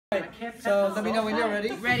So let me know when you're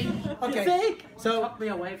ready. Ready. Okay. So Took me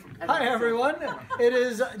away from hi everyone. It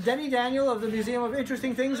is Denny Daniel of the Museum of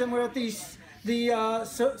Interesting Things, and we're at the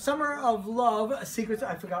Summer of Love Secrets.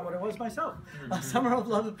 I forgot what it was myself. Summer of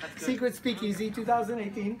Love Secret Speakeasy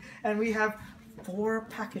 2018, and we have 4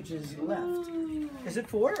 packages left. Is it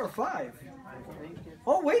 4 or 5?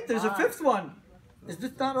 Oh wait, there's a 5th one. Is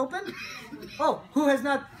this not open? Oh, who has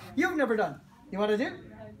not? You've never done. You want to do?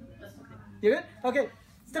 You good? Okay,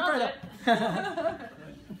 step right up.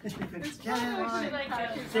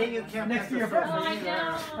 Saying you can't Next to your friend.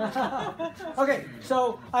 Okay,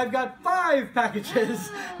 so I've got 5 packages,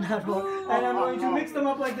 not 4, and I'm going to mix them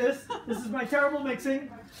up like this. This is my terrible mixing.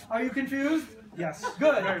 Are you confused? Yes.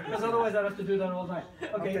 Good, because otherwise I'd have to do that all night.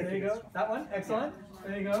 Okay, there you go. That one, excellent.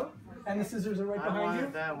 There you go. And the scissors are right behind you.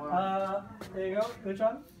 That one. There you go. Which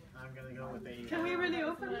one? I'm gonna go with the. Can we really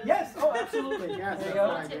open it? Yes. Oh, absolutely. Yes, There you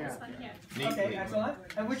that's go. right, Okay, excellent.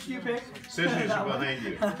 And which do you pick? Scissors are behind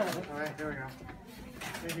you. Alright, here we go.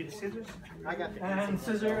 Maybe the scissors? I got the And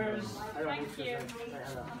scissors. Thank you.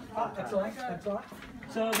 Oh, excellent, excellent.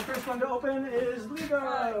 So the first one to open is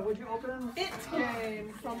Lisa. Would you open? It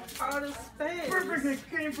came from outer space. Perfect.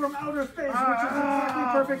 It came from outer space, which is exactly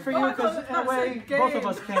perfect for you because in a way both of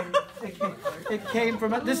us came. It came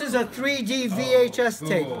from. This is a 3D VHS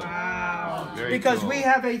tape. Wow. Because cool. we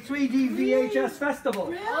have a 3D VHS festival.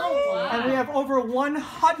 Really? And we have over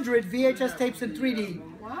 100 VHS tapes in 3D.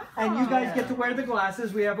 And you guys get to wear the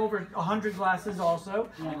glasses. We have over 100 glasses also.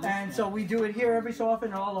 And so we do it here every so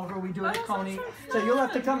often all over. We do it at Coney. So you'll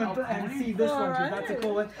have to come and see this one too. That's a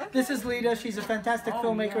cool one. This is Lita. She's a fantastic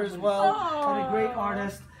filmmaker as well and a great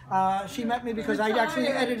artist. She met me because I actually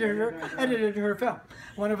edited her film.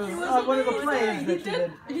 One of the plays that she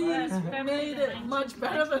did. He made it much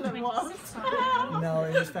better than it was. No,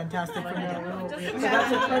 it was fantastic for me. So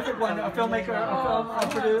that's a perfect one. A filmmaker, a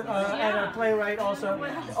film producer, and a playwright also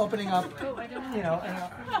opening up. You know.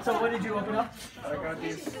 So what did you open up? I got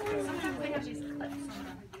these.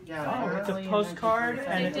 Oh, it's a postcard,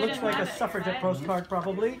 and it looks like a suffragette postcard,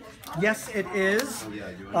 probably. Yes, it is.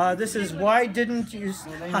 This is why didn't you?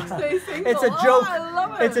 It's a joke.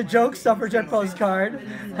 It's a joke suffragette postcard,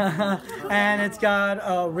 and it's got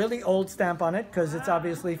a really old stamp on it because it's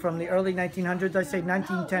obviously from the early 1900s. I say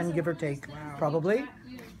 1910, give or take, probably.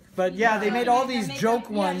 But yeah, they made all these joke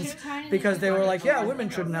ones because they were like, yeah, women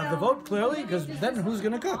shouldn't have the vote, clearly, because then who's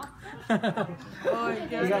going to cook? You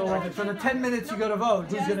gotta love it. For the 10 minutes you go to vote,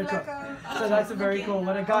 who's going to cook? So that's a very cool.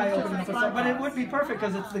 When a guy opens up a song, but it would be perfect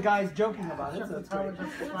because it's the guys joking about it. So it's great.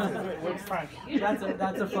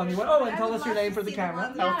 That's a funny one. Oh, and tell us your name for the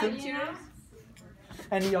camera. Elton.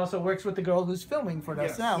 And he also works with the girl who's filming for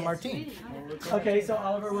us now, Martine. Okay, so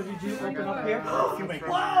Oliver, what did you open up here?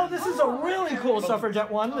 Wow, this is a really cool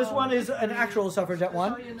suffragette one. This one is an actual suffragette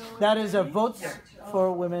one. That is a Votes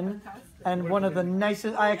for Women, and one of the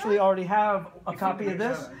nicest. I actually already have a copy of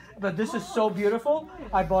this, but this is so beautiful.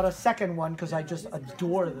 I bought a second one because I just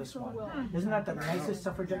adore this one. Isn't that the nicest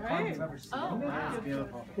suffragette card you've ever seen?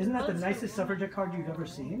 Isn't that the nicest suffragette card you've ever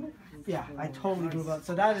seen? Yeah, I totally grew up.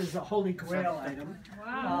 So that is a holy grail item.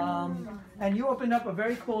 And you opened up a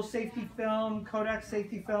very cool safety film, Kodak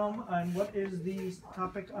safety film. And what is the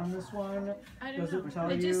topic on this one? I don't Does know. it tell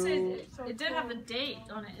It you? just said it did have a date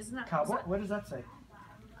on it, isn't that? What does that say?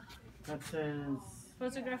 That says.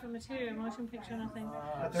 Photographic material, motion picture, nothing.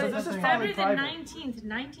 So this is February probably the private. 19th,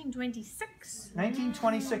 1926.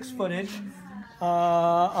 1926 footage.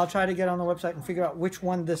 I'll try to get on the website and figure out which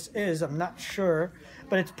one this is. I'm not sure,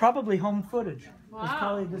 but it's probably home footage.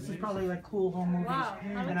 Wow. This is probably like cool home movies, Wow,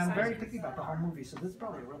 and I'm very picky about the home movies, so this is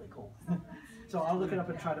probably really cool. So I'll look it up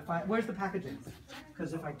and try to find. Where's the packaging?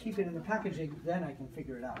 Because if I keep it in the packaging, then I can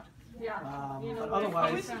figure it out. Yeah. But Are we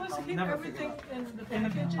otherwise, supposed to I'll keep never figure everything it out. in the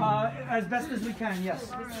packaging? As best as we can, yes.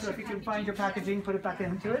 So if you can find your packaging, put it back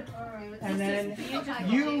into it. And then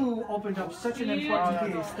you opened up such an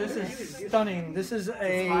important piece. This is stunning. This is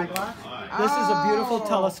a beautiful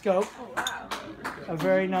telescope. A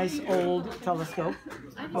very nice old telescope.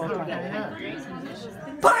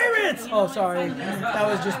 Pirates! Oh, sorry. That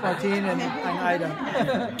was just Martine and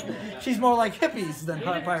Ida. She's more like hippies than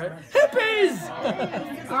pirates. Hippies!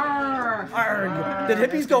 Arg! Did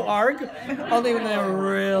hippies go arg? Only when they were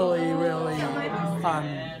really, really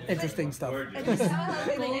interesting stuff.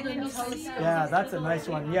 Yeah, that's a nice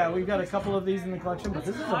one. Yeah, we've got a couple of these in the collection, but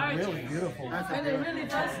this is a really beautiful. And it really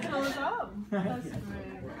does tell us up.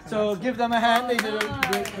 So give them a hand. They did a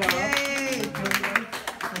great job.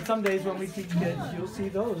 And some days when we teach kids, you'll see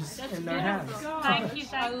those in their hands. Thank you,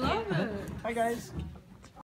 I love it. Hi guys.